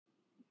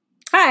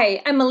Hi,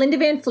 I'm Melinda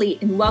Van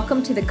Fleet, and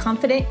welcome to the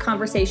Confident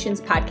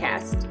Conversations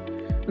podcast.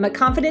 I'm a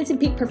confidence and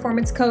peak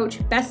performance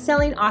coach,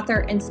 best-selling author,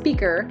 and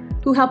speaker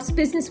who helps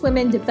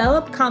businesswomen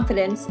develop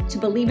confidence to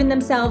believe in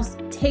themselves,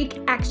 take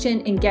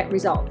action, and get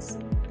results.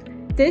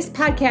 This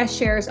podcast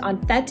shares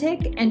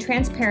authentic and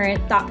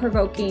transparent,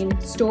 thought-provoking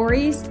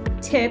stories,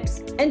 tips,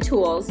 and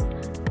tools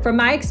from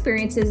my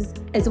experiences,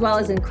 as well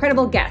as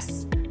incredible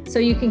guests, so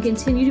you can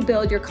continue to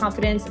build your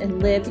confidence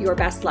and live your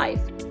best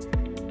life.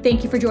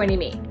 Thank you for joining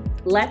me.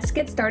 Let's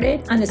get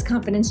started on this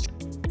confidence.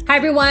 Hi,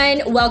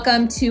 everyone.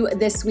 Welcome to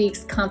this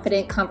week's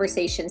Confident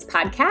Conversations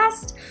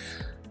podcast.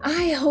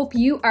 I hope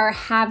you are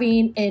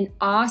having an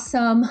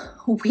awesome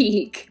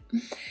week.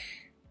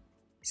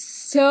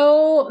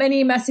 So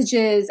many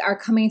messages are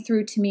coming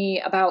through to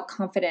me about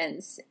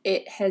confidence.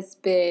 It has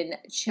been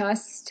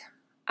just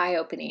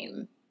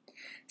eye-opening.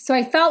 So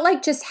I felt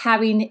like just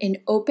having an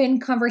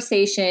open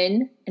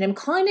conversation, and I'm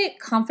calling it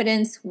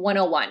Confidence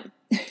 101.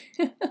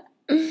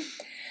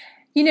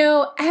 You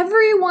know,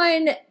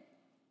 everyone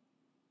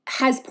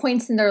has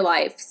points in their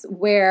lives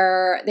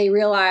where they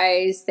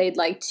realize they'd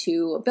like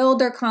to build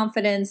their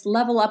confidence,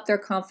 level up their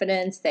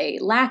confidence, they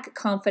lack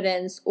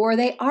confidence, or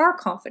they are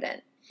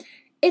confident.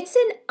 It's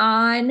an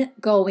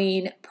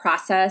ongoing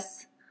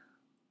process,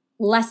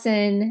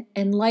 lesson,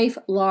 and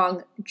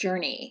lifelong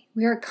journey.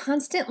 We are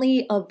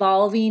constantly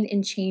evolving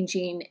and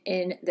changing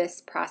in this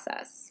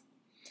process.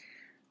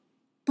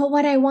 But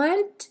what I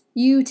want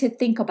you to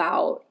think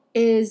about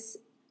is,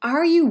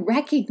 are you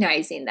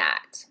recognizing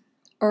that?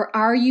 Or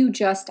are you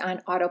just on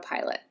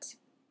autopilot?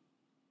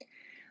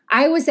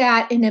 I was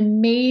at an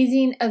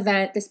amazing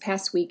event this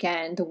past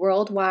weekend, the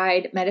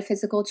Worldwide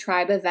Metaphysical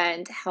Tribe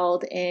event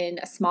held in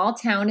a small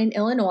town in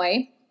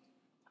Illinois.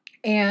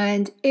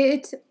 And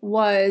it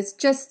was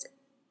just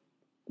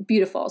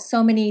beautiful.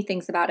 So many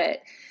things about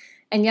it.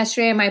 And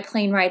yesterday on my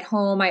plane ride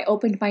home, I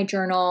opened my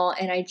journal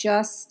and I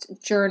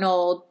just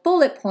journaled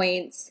bullet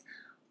points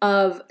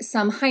of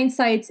some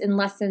hindsights and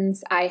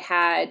lessons I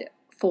had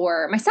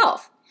for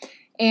myself.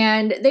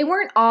 And they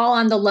weren't all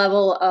on the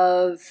level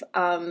of,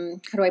 how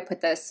do I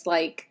put this,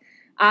 like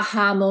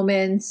aha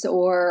moments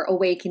or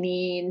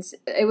awakenings.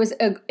 It was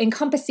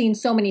encompassing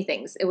so many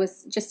things. It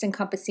was just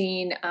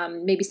encompassing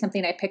maybe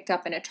something I picked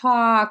up in a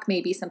talk,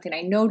 maybe something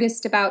I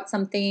noticed about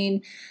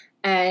something,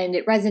 and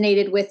it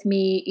resonated with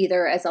me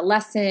either as a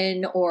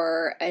lesson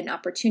or an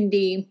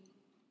opportunity.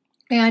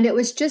 And it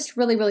was just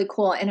really, really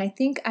cool. And I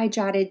think I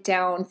jotted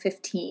down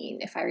 15,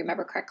 if I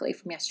remember correctly,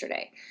 from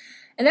yesterday.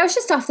 And that was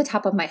just off the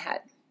top of my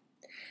head.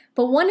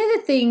 But one of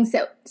the things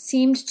that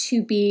seemed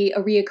to be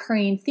a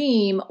reoccurring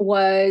theme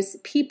was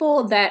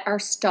people that are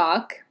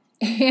stuck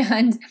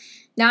and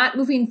not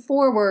moving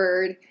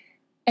forward.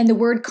 And the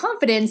word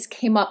confidence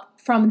came up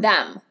from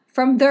them,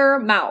 from their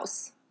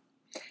mouths.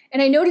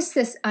 And I noticed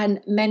this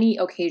on many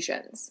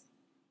occasions.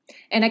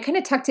 And I kind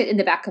of tucked it in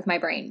the back of my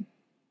brain.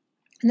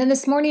 And then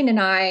this morning,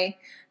 my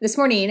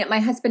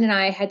husband and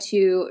I had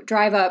to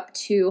drive up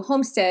to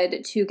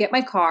Homestead to get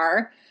my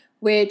car,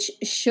 which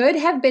should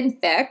have been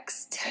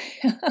fixed,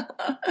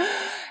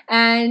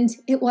 and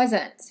it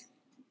wasn't.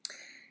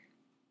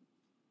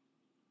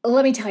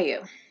 Let me tell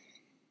you,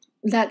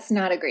 that's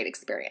not a great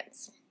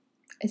experience.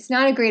 It's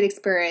not a great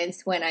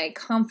experience when I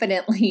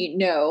confidently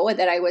know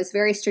that I was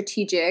very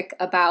strategic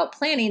about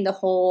planning the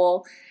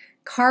whole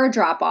car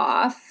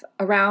drop-off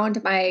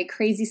around my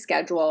crazy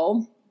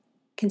schedule,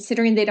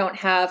 considering they don't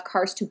have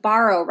cars to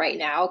borrow right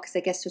now, because I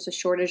guess there's a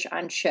shortage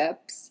on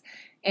ships.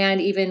 And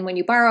even when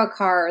you borrow a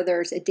car,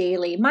 there's a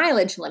daily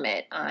mileage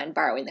limit on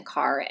borrowing the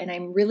car. And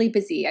I'm really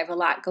busy. I have a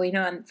lot going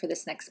on for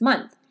this next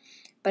month.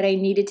 But I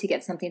needed to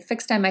get something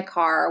fixed on my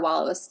car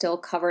while it was still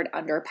covered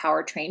under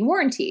powertrain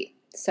warranty.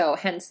 So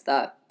hence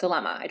the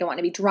dilemma. I don't want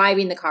to be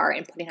driving the car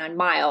and putting on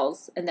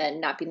miles and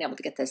then not being able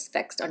to get this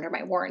fixed under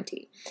my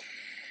warranty.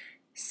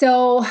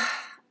 So,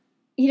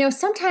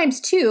 sometimes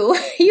too,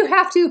 you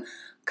have to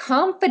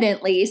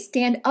confidently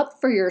stand up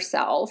for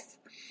yourself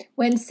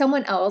when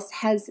someone else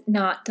has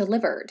not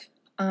delivered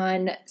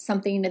on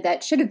something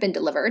that should have been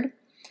delivered,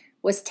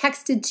 was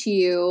texted to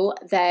you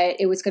that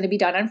it was going to be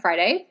done on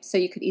Friday, so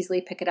you could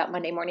easily pick it up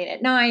Monday morning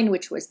at 9,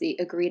 which was the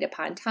agreed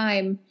upon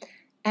time,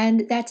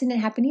 and that didn't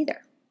happen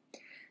either.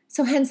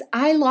 So hence,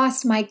 I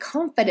lost my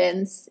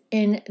confidence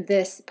in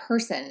this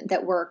person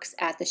that works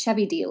at the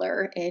Chevy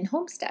dealer in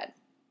Homestead.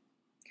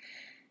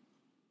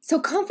 So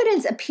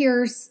confidence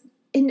appears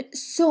in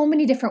so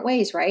many different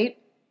ways, right?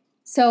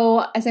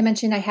 So as I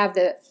mentioned, I have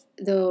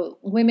the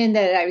women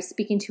that I was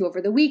speaking to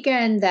over the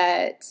weekend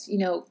that,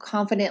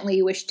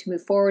 confidently wish to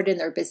move forward in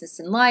their business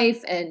and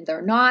life, and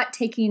they're not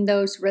taking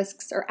those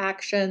risks or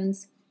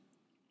actions.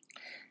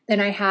 Then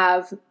I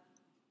have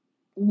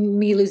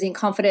me losing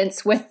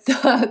confidence with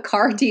the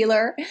car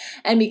dealer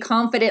and me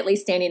confidently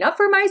standing up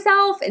for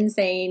myself and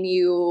saying,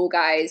 you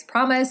guys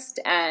promised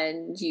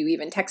and you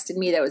even texted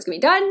me that it was going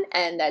to be done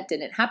and that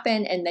didn't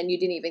happen. And then you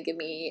didn't even give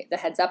me the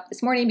heads up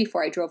this morning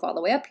before I drove all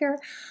the way up here.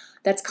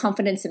 That's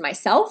confidence in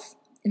myself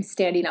and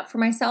standing up for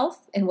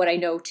myself and what I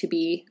know to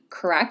be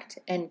correct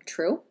and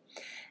true.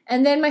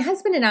 And then my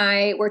husband and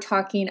I were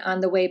talking on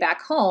the way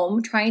back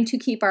home, trying to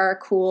keep our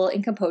cool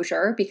and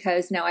composure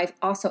because now I've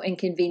also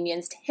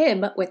inconvenienced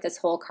him with this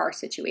whole car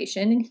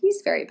situation and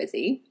he's very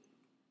busy.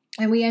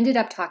 And we ended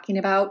up talking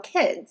about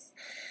kids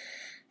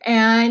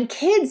and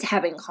kids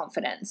having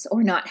confidence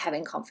or not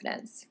having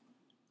confidence.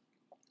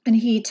 And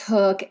he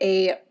took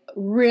a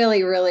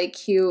really, really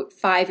cute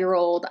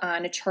 5-year-old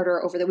on a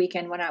charter over the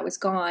weekend when I was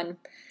gone.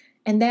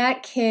 And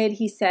that kid,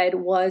 he said,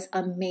 was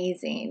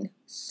amazing.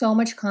 So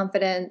much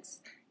confidence.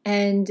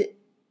 And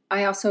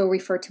I also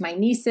refer to my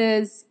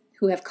nieces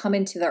who have come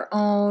into their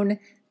own.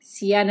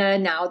 Sienna,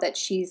 now that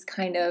she's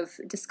kind of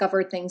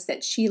discovered things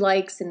that she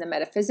likes in the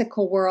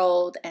metaphysical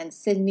world, and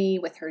Sydney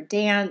with her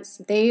dance,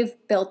 they've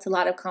built a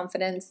lot of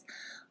confidence.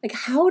 Like,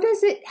 how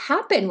does it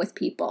happen with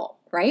people,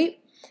 right?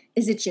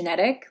 Is it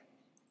genetic?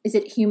 Is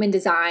it human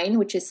design,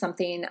 which is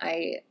something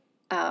I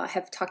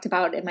have talked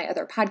about in my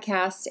other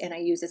podcast and I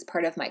use as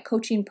part of my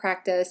coaching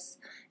practice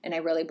and I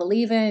really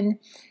believe in?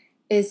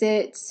 Is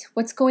it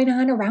what's going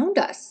on around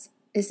us?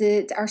 Is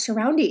it our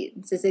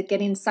surroundings? Is it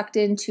getting sucked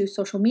into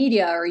social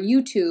media or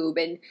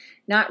YouTube and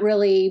not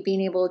really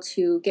being able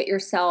to get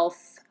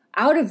yourself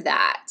out of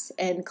that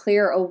and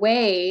clear a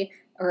way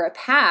or a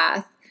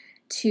path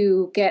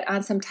to get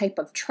on some type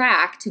of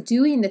track to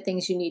doing the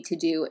things you need to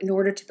do in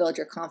order to build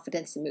your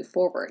confidence and move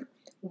forward?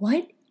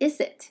 What is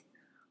it?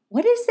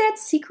 What is that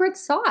secret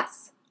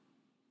sauce?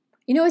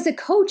 You know, as a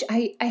coach,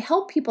 I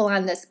help people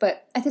on this,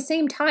 but at the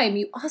same time,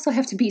 you also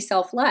have to be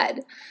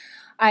self-led.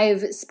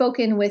 I've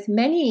spoken with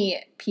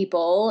many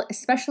people,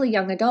 especially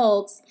young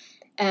adults,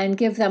 and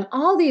give them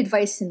all the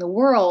advice in the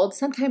world,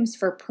 sometimes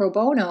for pro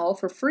bono,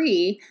 for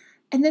free,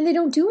 and then they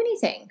don't do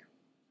anything.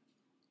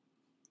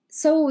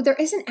 So there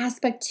is an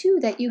aspect too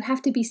that you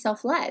have to be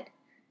self-led.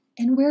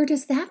 And where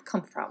does that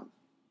come from?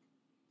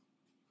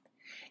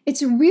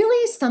 It's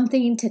really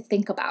something to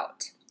think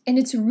about. And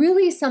it's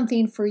really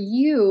something for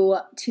you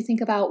to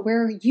think about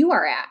where you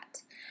are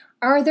at.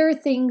 Are there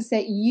things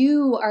that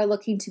you are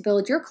looking to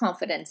build your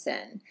confidence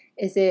in?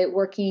 Is it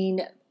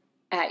working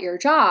at your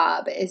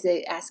job? Is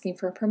it asking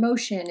for a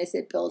promotion? Is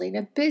it building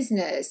a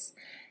business?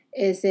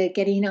 Is it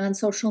getting on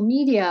social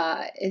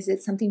media? Is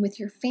it something with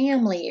your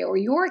family or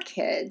your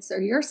kids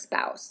or your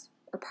spouse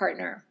or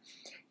partner?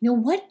 You know,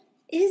 what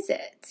is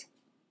it?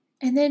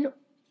 And then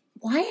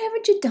why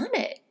haven't you done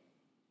it?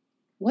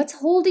 What's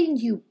holding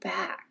you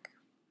back?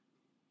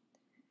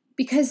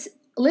 Because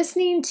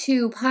listening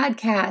to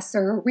podcasts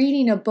or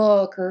reading a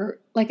book or,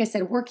 like I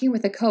said, working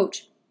with a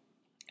coach,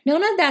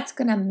 none of that's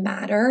going to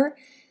matter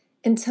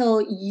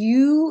until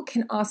you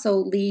can also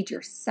lead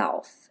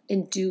yourself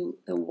and do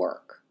the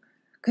work.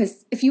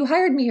 Because if you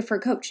hired me for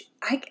a coach,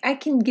 I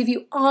can give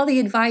you all the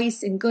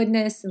advice and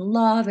goodness and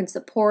love and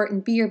support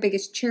and be your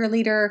biggest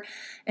cheerleader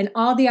and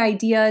all the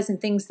ideas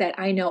and things that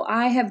I know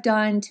I have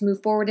done to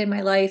move forward in my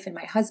life and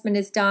my husband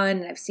has done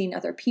and I've seen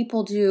other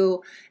people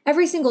do.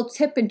 Every single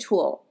tip and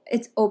tool,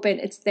 it's open,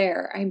 it's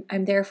there.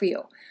 I'm there for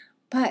you.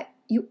 But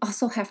you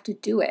also have to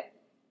do it.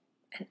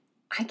 And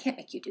I can't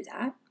make you do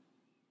that.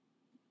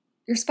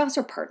 Your spouse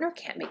or partner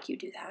can't make you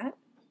do that.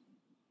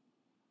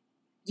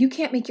 You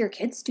can't make your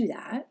kids do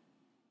that.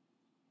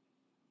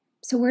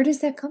 So where does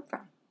that come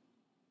from?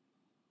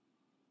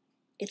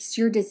 It's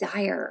your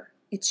desire.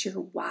 It's your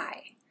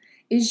why.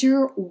 Is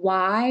your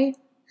why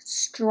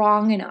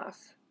strong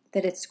enough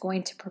that it's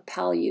going to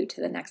propel you to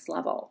the next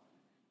level?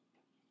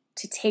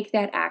 To take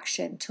that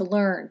action, to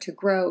learn, to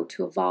grow,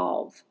 to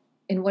evolve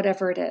in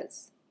whatever it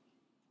is.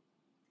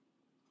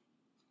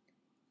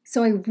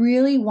 So I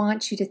really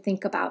want you to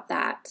think about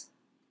that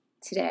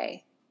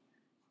today.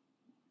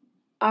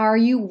 Are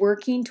you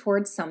working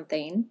towards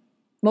something?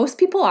 Most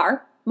people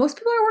are. Most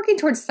people are working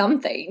towards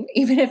something,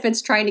 even if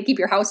it's trying to keep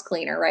your house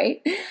cleaner,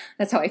 right?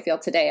 That's how I feel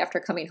today after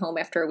coming home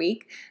after a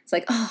week. It's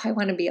like, oh, I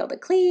want to be able to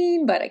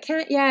clean, but I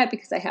can't yet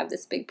because I have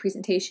this big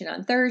presentation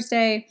on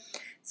Thursday.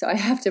 So I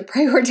have to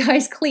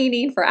prioritize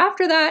cleaning for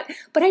after that.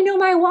 But I know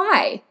my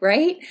why,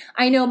 right?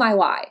 I know my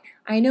why.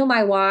 I know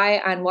my why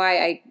on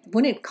why I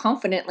wouldn't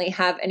confidently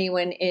have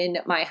anyone in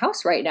my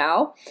house right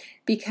now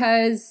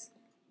because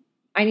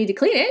I need to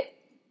clean it.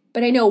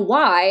 But I know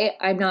why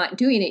I'm not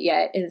doing it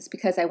yet, and it's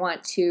because I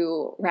want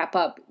to wrap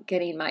up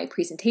getting my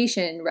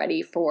presentation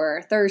ready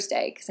for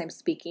Thursday because I'm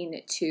speaking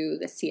to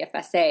the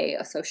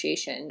CFSA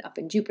Association up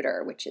in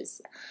Jupiter, which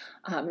is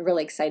I'm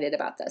really excited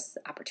about this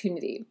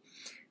opportunity.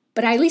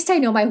 But at least I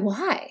know my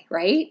why,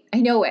 right?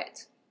 I know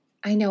it.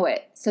 I know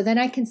it. So then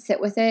I can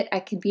sit with it. I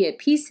can be at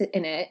peace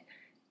in it.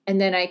 And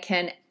then I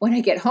can, when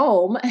I get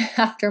home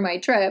after my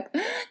trip,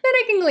 then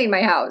I can clean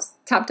my house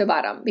top to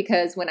bottom.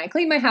 Because when I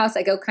clean my house,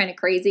 I go kind of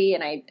crazy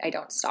and I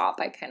don't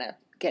stop. I kind of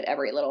get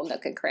every little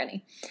nook and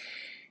cranny.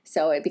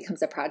 So it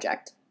becomes a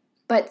project.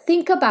 But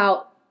think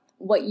about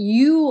what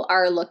you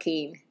are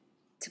looking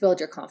to build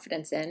your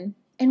confidence in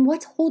and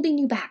what's holding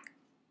you back.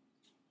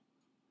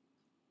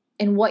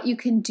 And what you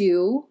can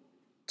do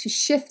to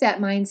shift that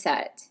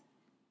mindset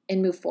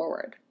and move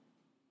forward.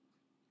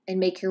 And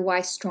make your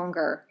why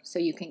stronger so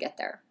you can get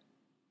there.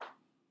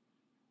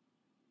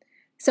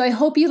 So I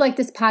hope you like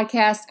this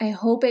podcast. I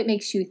hope it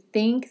makes you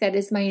think. That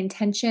is my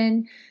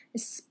intention,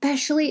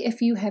 especially if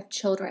you have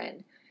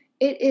children.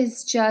 It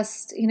is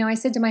just, I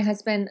said to my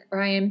husband,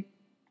 Ryan,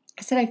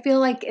 I said, I feel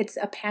like it's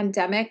a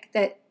pandemic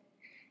that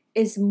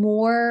is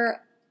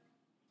more,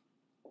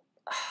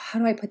 how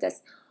do I put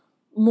this?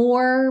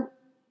 More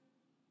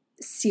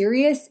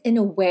serious in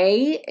a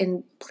way,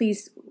 and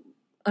please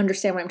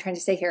understand what I'm trying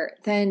to say here,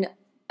 than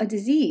a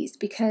disease,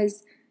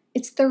 because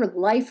it's their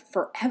life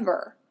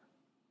forever.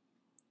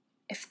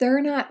 If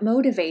they're not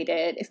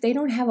motivated, if they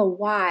don't have a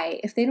why,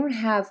 if they don't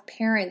have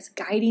parents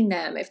guiding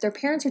them, if their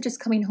parents are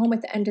just coming home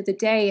at the end of the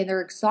day and they're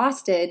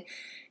exhausted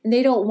and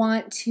they don't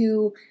want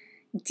to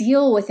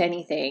deal with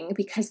anything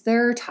because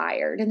they're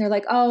tired and they're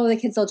like, oh, the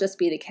kids will just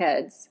be the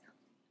kids.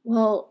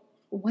 Well,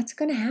 what's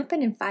going to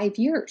happen in 5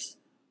 years?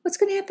 What's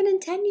going to happen in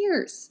 10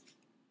 years?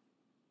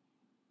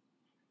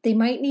 They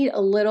might need a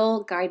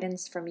little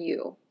guidance from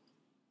you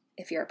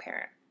if you're a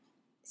parent.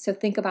 So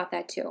think about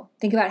that too.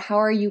 Think about, how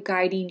are you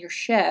guiding your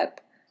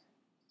ship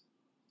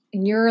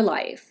in your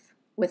life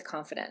with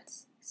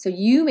confidence? So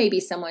you may be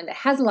someone that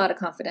has a lot of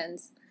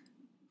confidence,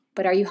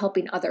 but are you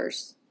helping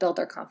others build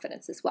their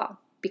confidence as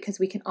well? Because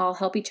we can all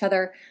help each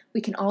other.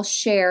 We can all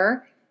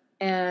share,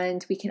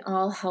 and we can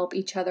all help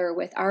each other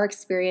with our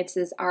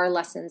experiences, our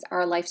lessons,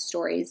 our life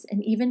stories,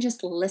 and even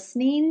just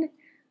listening.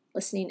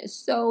 Listening is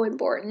so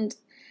important,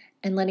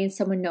 and letting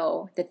someone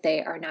know that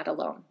they are not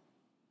alone.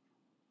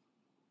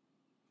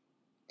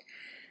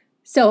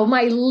 So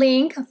my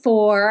link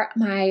for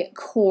my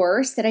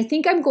course that I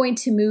think I'm going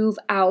to move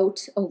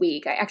out a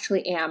week, I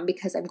actually am,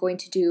 because I'm going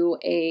to do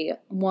a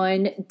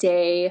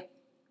 1-day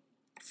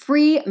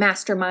free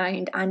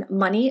mastermind on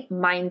money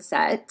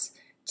mindset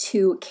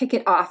to kick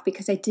it off,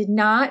 because I did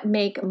not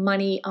make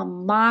money a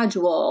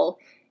module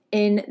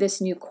in this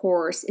new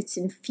course. It's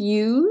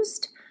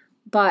infused,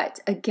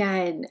 but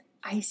again,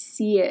 I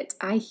see it.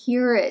 I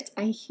hear it.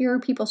 I hear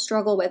people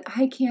struggle with,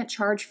 I can't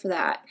charge for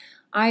that.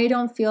 I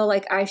don't feel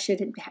like I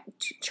should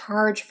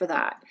charge for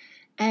that.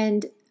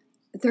 And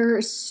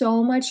there's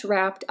so much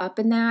wrapped up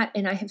in that.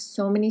 And I have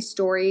so many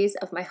stories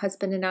of my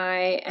husband and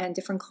I and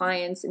different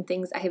clients and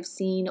things I have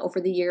seen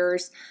over the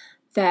years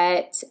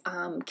that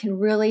can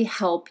really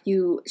help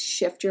you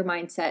shift your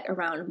mindset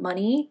around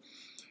money.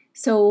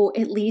 So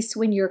at least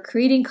when you're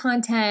creating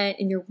content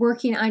and you're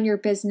working on your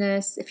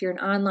business, if you're an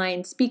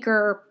online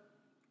speaker,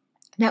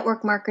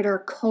 network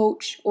marketer,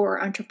 coach,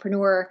 or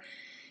entrepreneur,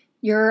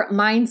 your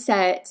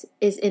mindset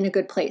is in a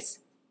good place.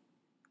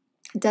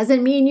 It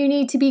doesn't mean you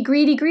need to be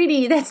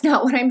greedy. That's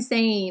not what I'm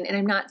saying. And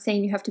I'm not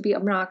saying you have to be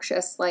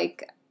obnoxious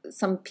like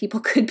some people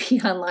could be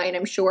online,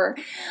 I'm sure.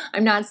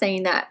 I'm not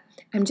saying that.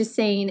 I'm just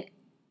saying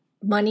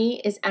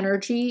money is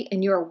energy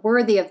and you're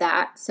worthy of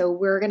that. So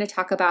we're going to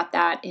talk about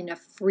that in a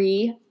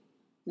free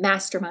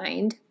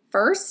mastermind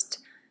first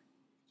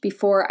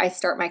before I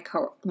start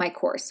my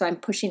course. So I'm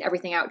pushing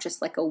everything out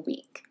just like a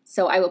week.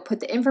 So I will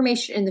put the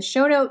information in the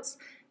show notes.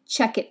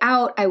 Check it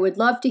out. I would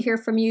love to hear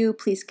from you.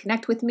 Please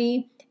connect with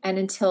me. And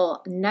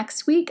until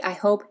next week, I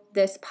hope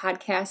this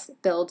podcast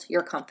builds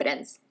your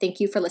confidence. Thank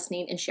you for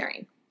listening and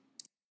sharing.